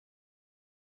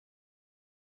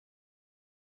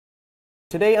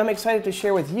Today I'm excited to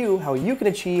share with you how you can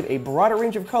achieve a broader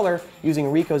range of color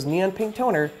using Ricoh's neon pink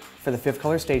toner for the 5th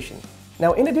color station.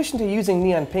 Now, in addition to using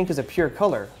neon pink as a pure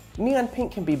color, neon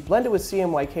pink can be blended with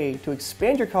CMYK to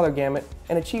expand your color gamut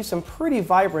and achieve some pretty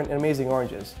vibrant and amazing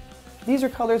oranges. These are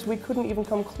colors we couldn't even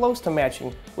come close to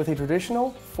matching with a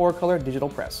traditional 4-color digital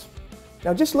press.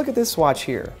 Now just look at this swatch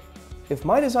here. If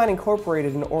my design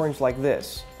incorporated an orange like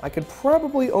this, I could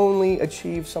probably only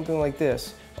achieve something like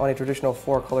this on a traditional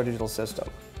 4-color digital system.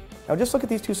 Now just look at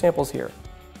these two samples here.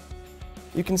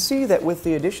 You can see that with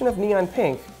the addition of neon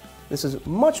pink, this is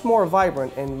much more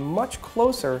vibrant and much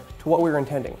closer to what we were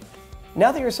intending.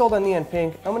 Now that you're sold on neon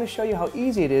pink, I'm going to show you how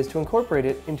easy it is to incorporate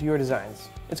it into your designs.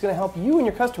 It's going to help you and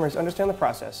your customers understand the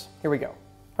process. Here we go.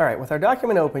 Alright, with our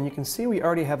document open, you can see we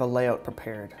already have a layout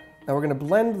prepared. Now we're going to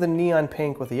blend the neon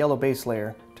pink with the yellow base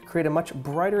layer to create a much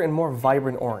brighter and more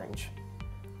vibrant orange.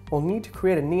 We'll need to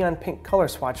create a neon pink color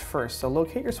swatch first, so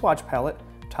locate your swatch palette,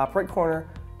 top right corner,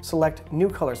 select New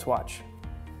Color Swatch.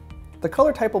 The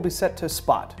color type will be set to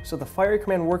Spot, so the Fiery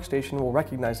Command workstation will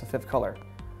recognize the 5th color.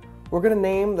 We're going to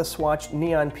name the swatch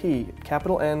Neon P,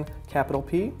 capital N, capital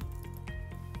P.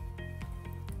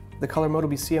 The color mode will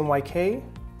be CMYK,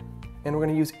 and we're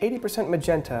going to use 80%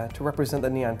 magenta to represent the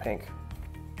neon pink.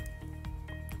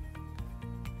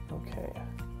 Okay,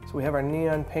 so we have our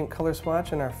neon pink color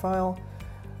swatch in our file.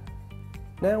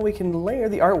 Now we can layer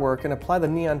the artwork and apply the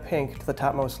neon pink to the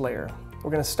topmost layer.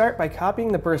 We're going to start by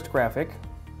copying the burst graphic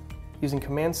using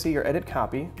Command-C or Edit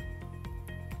Copy.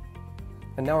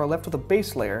 And now we're left with a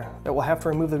base layer that we'll have to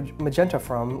remove the magenta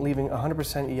from, leaving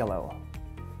 100% yellow.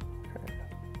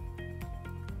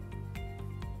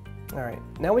 Alright,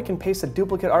 now we can paste the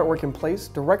duplicate artwork in place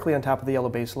directly on top of the yellow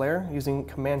base layer using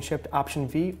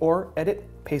Command-Shift-Option-V or Edit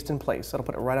Paste in Place. That'll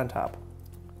put it right on top.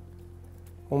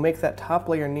 We'll make that top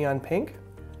layer neon pink.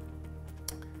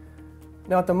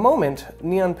 Now at the moment,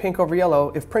 neon pink over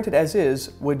yellow, if printed as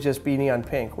is, would just be neon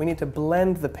pink. We need to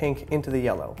blend the pink into the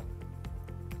yellow.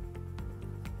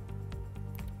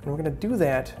 And we're going to do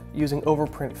that using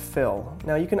Overprint Fill.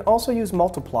 Now you can also use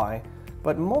Multiply,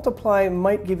 but Multiply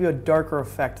might give you a darker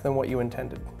effect than what you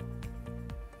intended.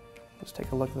 Let's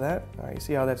take a look at that. All right, you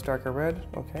see how that's darker red?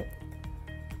 Okay.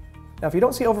 Now if you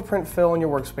don't see Overprint Fill in your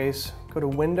workspace, go to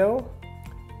Window,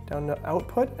 down to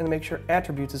Output, and make sure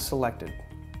Attributes is selected.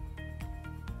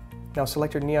 Now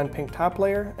select your neon pink top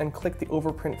layer and click the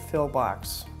Overprint Fill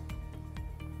box.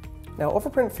 Now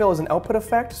Overprint Fill is an output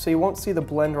effect, so you won't see the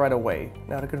blend right away.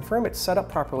 Now to confirm it's set up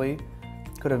properly,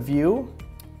 go to View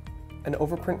and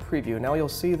Overprint Preview. Now you'll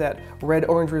see that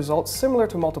red-orange result similar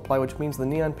to Multiply, which means the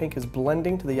neon pink is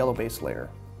blending to the yellow base layer.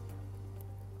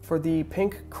 For the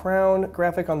pink crown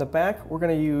graphic on the back, we're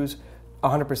going to use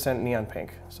 100% neon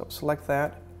pink. So select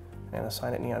that and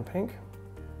assign it neon pink.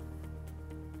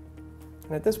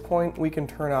 And at this point, we can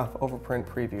turn off Overprint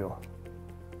Preview.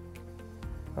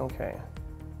 Okay.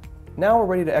 Now we're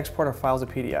ready to export our file as a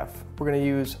PDF. We're going to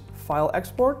use File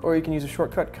Export, or you can use a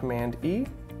shortcut Command-E.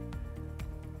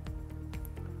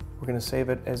 We're going to save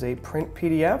it as a print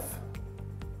PDF.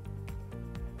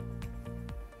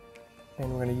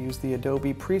 And we're going to use the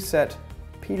Adobe preset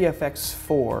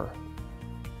PDFX4.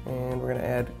 And we're going to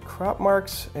add crop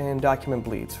marks and document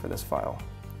bleeds for this file.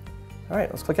 All right,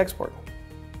 let's click Export.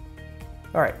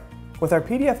 All right, with our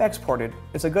PDF exported,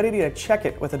 it's a good idea to check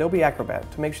it with Adobe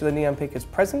Acrobat to make sure the neon pink is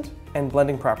present and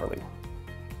blending properly.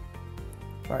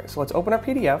 All right, so let's open our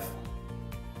PDF.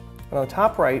 And on the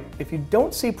top right, if you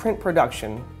don't see Print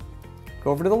Production,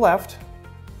 go over to the left,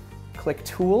 click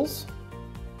Tools,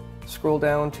 scroll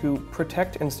down to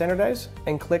Protect and Standardize,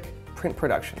 and click Print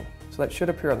Production. So that should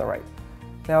appear on the right.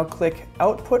 Now click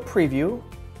Output Preview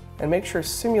and make sure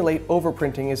Simulate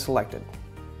Overprinting is selected.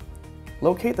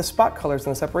 Locate the spot colors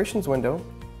in the separations window,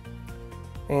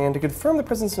 and to confirm the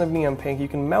presence of neon pink, you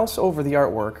can mouse over the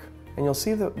artwork and you'll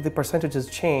see the percentages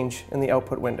change in the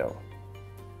output window.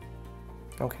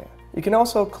 Okay. You can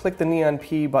also click the Neon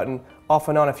P button off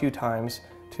and on a few times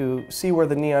to see where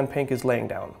the neon pink is laying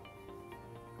down.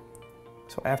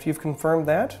 So after you've confirmed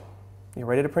that, you're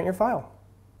ready to print your file.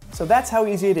 So that's how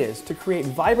easy it is to create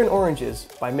vibrant oranges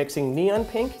by mixing neon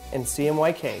pink and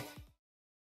CMYK.